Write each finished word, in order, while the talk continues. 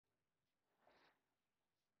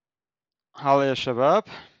Hello, Shabab.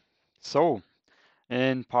 So,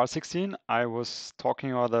 in part 16, I was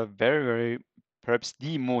talking about a perhaps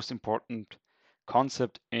the most important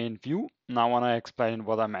concept in Vue. Now, I want to explain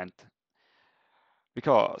what I meant.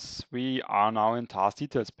 Because we are now in task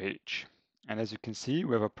details page. And as you can see,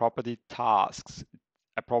 we have a property tasks.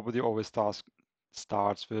 A property always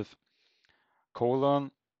starts with colon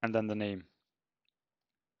and then the name.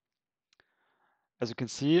 As you can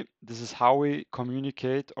see, this is how we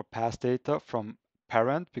communicate or pass data from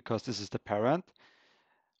parent, because this is the parent.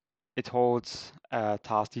 It holds a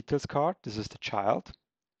task details card, this is the child,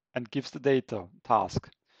 and gives the data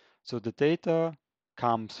task. So the data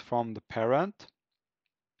comes from the parent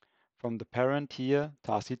here,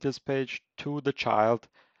 task details page, to the child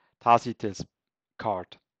task details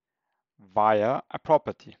card via a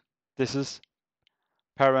property. This is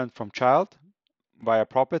parent from child via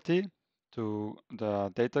property to the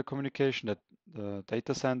data communication, the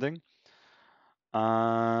data sending.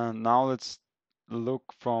 Now let's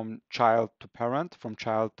look from child to parent. From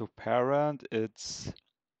child to parent, it's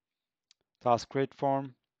task create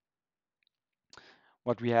form.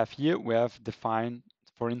 What we have here, we have defined,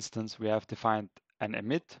 for instance, we have defined an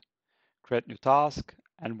emit, create new task,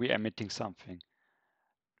 and we're emitting something.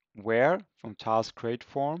 Where? From task create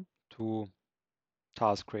form to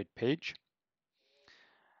task create page.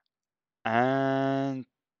 And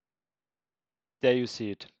there you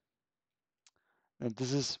see it. And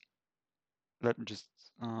this is, let me just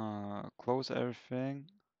close everything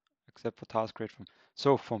except for task create form.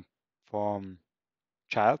 So from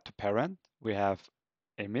child to parent, we have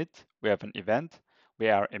emit, we have an event, we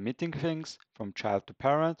are emitting things from child to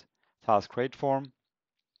parent, task create form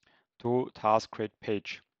to task create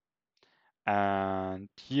page. And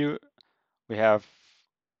here we have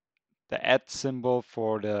the add symbol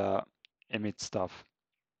for the emit stuff.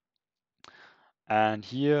 And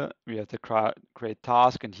here we have the create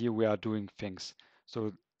task, and here we are doing things.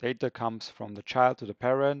 So data comes from the child to the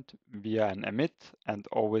parent via an emit and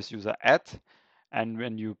always use a add. And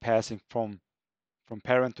when you passing from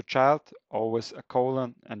parent to child, always a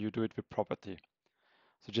colon, and you do it with property.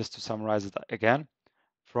 So just to summarize it again,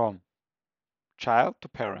 from child to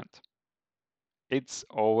parent, it's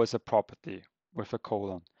always a property with a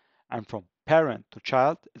colon. And from parent to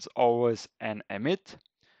child, it's always an emit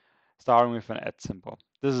starting with an add symbol.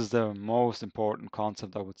 This is the most important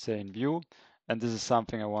concept, I would say, in Vue. And this is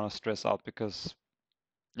something I want to stress out because,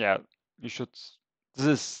 yeah, you should,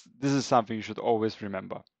 this is something you should always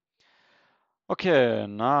remember. Okay,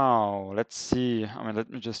 now let's see. I mean, let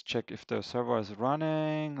me just check if the server is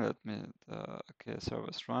running. Okay, server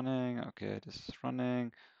is running. Okay, this is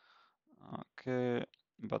running. Okay,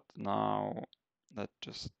 but now let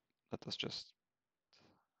us just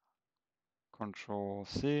Control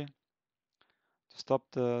C to stop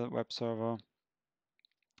the web server.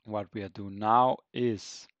 What we are doing now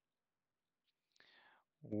is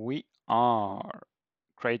we are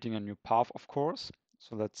creating a new path, of course.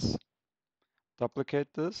 So let's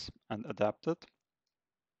duplicate this and adapt it.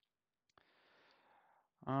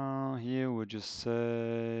 Here we just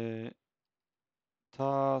say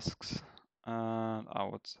tasks, and I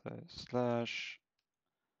would say slash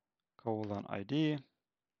colon ID.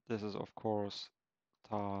 This is of course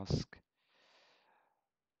task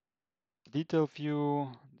detail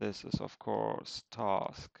view. This is of course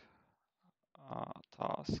task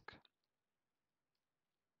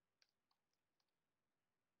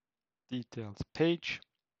details page.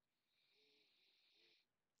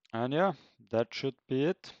 And yeah, that should be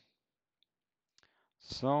it.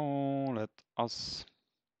 So let us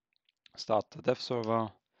start the dev server,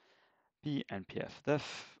 pnpf dev.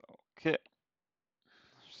 Okay,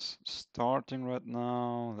 starting right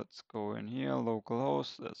now. Let's go in here,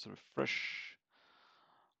 localhost, let's refresh.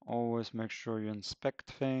 Always make sure you inspect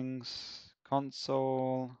things.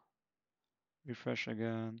 Console, refresh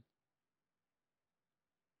again.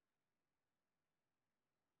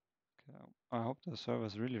 Okay, I hope the server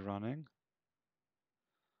is really running.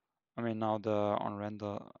 I mean, now the on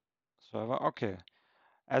render server. Okay,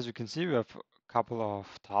 as you can see, we have a couple of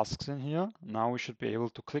tasks in here. Now we should be able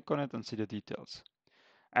to click on it and see the details.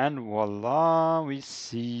 And voila, we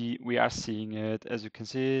are seeing it. As you can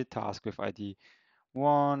see, task with ID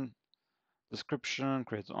 1, description,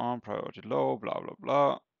 creates on, priority low, blah, blah,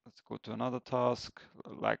 blah. Let's go to another task,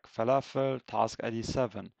 like falafel, task ID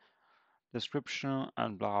 7, description,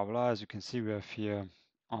 and blah, blah. As you can see, we have here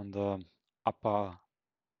on the upper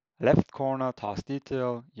left corner, task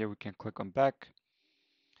detail. Here we can click on back.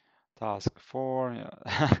 Task 4,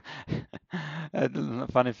 yeah.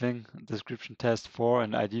 Funny thing, description test 4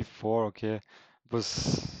 and ID 4, okay,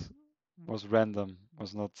 was random,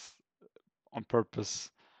 was not on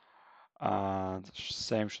purpose. The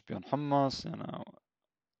same should be on hummus,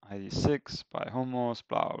 ID6 by hummus,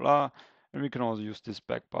 blah, blah, blah. And we can also use this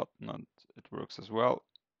back button and it works as well.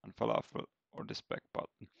 And falafel or this back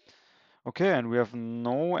button. Okay, and we have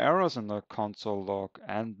no errors in the console log,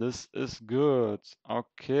 and this is good.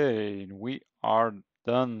 Okay, we are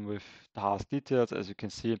done with task details. As you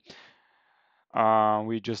can see,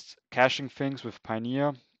 we just caching things with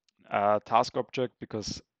Pioneer task object,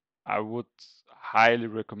 because I would highly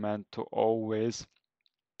recommend to always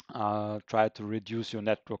try to reduce your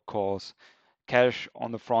network calls. Cache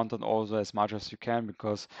on the front end also as much as you can,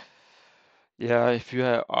 because yeah, if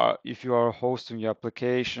you are hosting your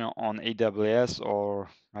application on AWS or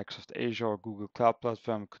Microsoft Azure or Google Cloud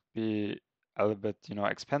Platform, it could be a little bit,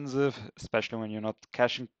 expensive, especially when you're not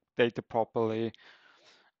caching data properly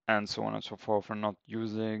and so on and so forth, and not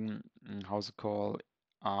using how's it called,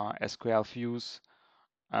 SQL views.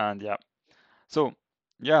 And yeah, so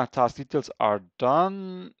yeah, task details are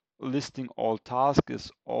done. Listing all tasks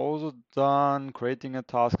is also done. Creating a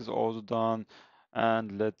task is also done.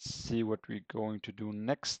 And let's see what we're going to do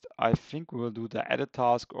next. I think we will do the edit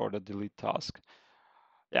task or the delete task.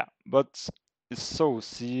 Yeah, but so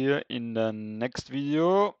see you in the next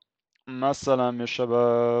video. Masalam ya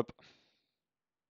shabab.